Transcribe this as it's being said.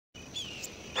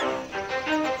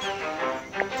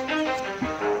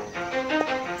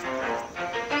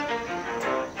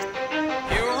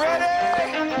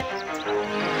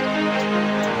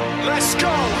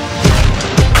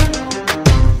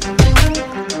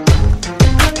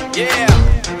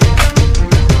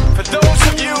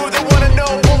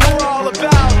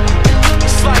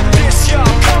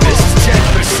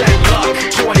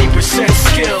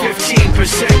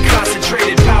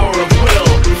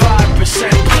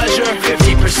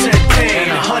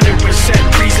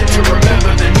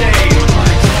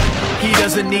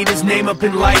up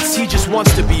in lights, he just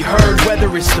wants to be heard, whether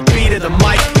it's the beat of the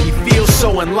mic. He feels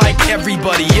so unlike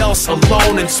everybody else,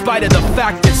 alone, in spite of the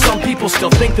fact that some people still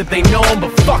think that they know him.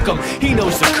 But fuck him, he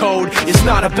knows the code. It's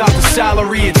not about the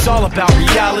salary, it's all about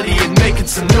reality and making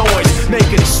some noise,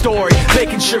 making a story,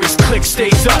 making sure his click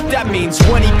stays up. That means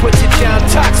when he puts it down,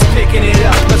 Tox picking it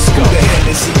up. Let's go. Who the hell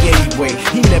is he anyway?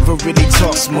 He never really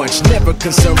talks much, never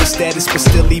concerned with status, but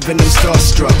still leaving him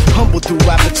starstruck. Humble through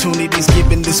opportunities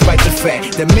given despite the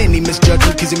fact that many misjudge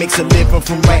him cause he makes a living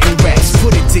from writing raps.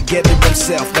 Put it together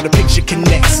himself, got a picture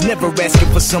connects, never asking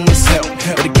for someone's help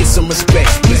or to get some respect.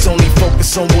 He's only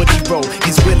focused on what he wrote,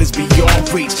 his will is beyond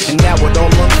reach, and now it all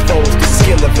unfolds, the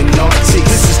skill of an artist.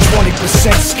 This is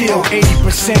 20% skill,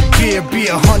 80% fear, be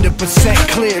 100%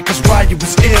 clear, cause Ryu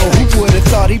was ill. Who would've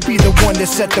thought he'd be the one that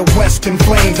set the West in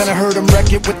flames? And I heard him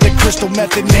wreck it with the crystal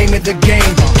method, name of the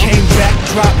game. Came back,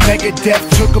 dropped Megadeth,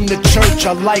 took him to church.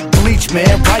 I like Bleach,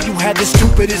 man. Ryu had the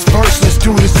stupidest verse, let's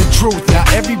do this the truth. Now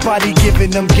everybody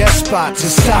giving them guest spots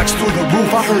and stocks through the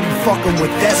roof. I heard he fucking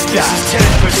with that stock.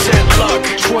 This is 10% luck,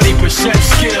 20%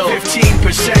 skill,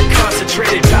 15%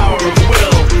 concentrated power of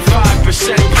will,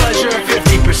 5% pleasure,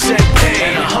 50%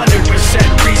 pain, and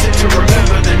 100% reason to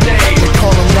remember the name. They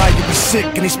call him Ryu, he's sick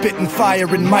and he's spitting fire.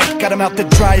 And Mike got him out the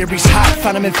dryer, he's hot.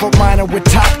 Found him in Fort Minor with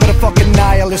top, but a fucking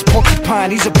nihilist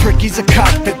porcupine. He's a prick, he's a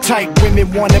cock. The type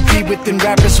women wanna be within,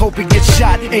 rappers hope he gets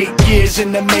shot. 8 years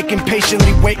in the making,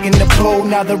 patiently waiting to blow.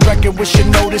 Now the record with your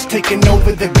notice taking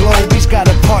over the globe. He's got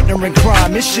a partner in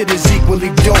crime, this shit is equally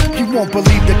dope. You won't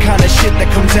believe the kind of shit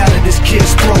that comes out of this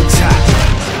kid's throat.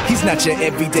 He's not your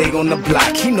everyday on the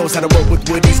block. He knows how to work with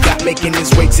what he's got, making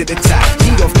his way to the top.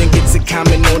 He often gets a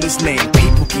comment on his name.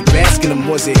 People keep asking him,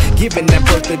 was it given that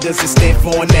birth or does it stand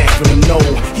for an acronym? No,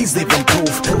 he's living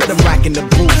proof. Let him rock in the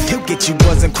booth. He'll get you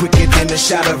buzzing quicker than a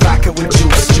shot of vodka with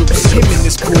juice. Him and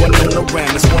his crew are known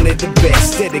around as one of the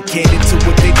best, dedicated to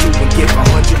what they do and give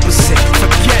 100%.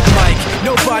 Forget Mike,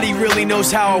 nobody really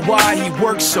knows how or why he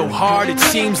works so hard. It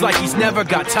seems like he's never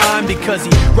got time, because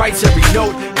he writes every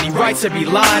note and he writes every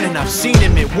line. And I've seen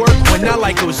him at work when that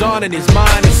light goes on in his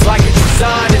mind. It's like a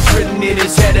design is written in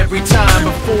his head every time,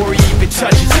 before he even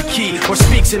touches a key or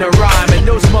speaks in a rhyme. And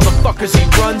those motherfuckers he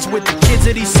runs with, the kids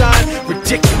that he signed,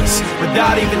 ridiculous,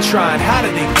 without even trying. How do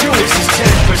they do it? This is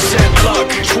 10% luck,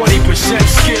 20%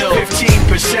 skill,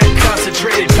 15%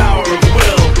 concentrated power of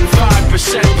will,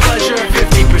 5% pleasure,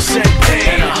 50%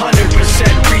 pain, and 100%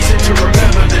 reason to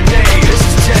remember the name. This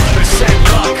is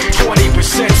 10% luck,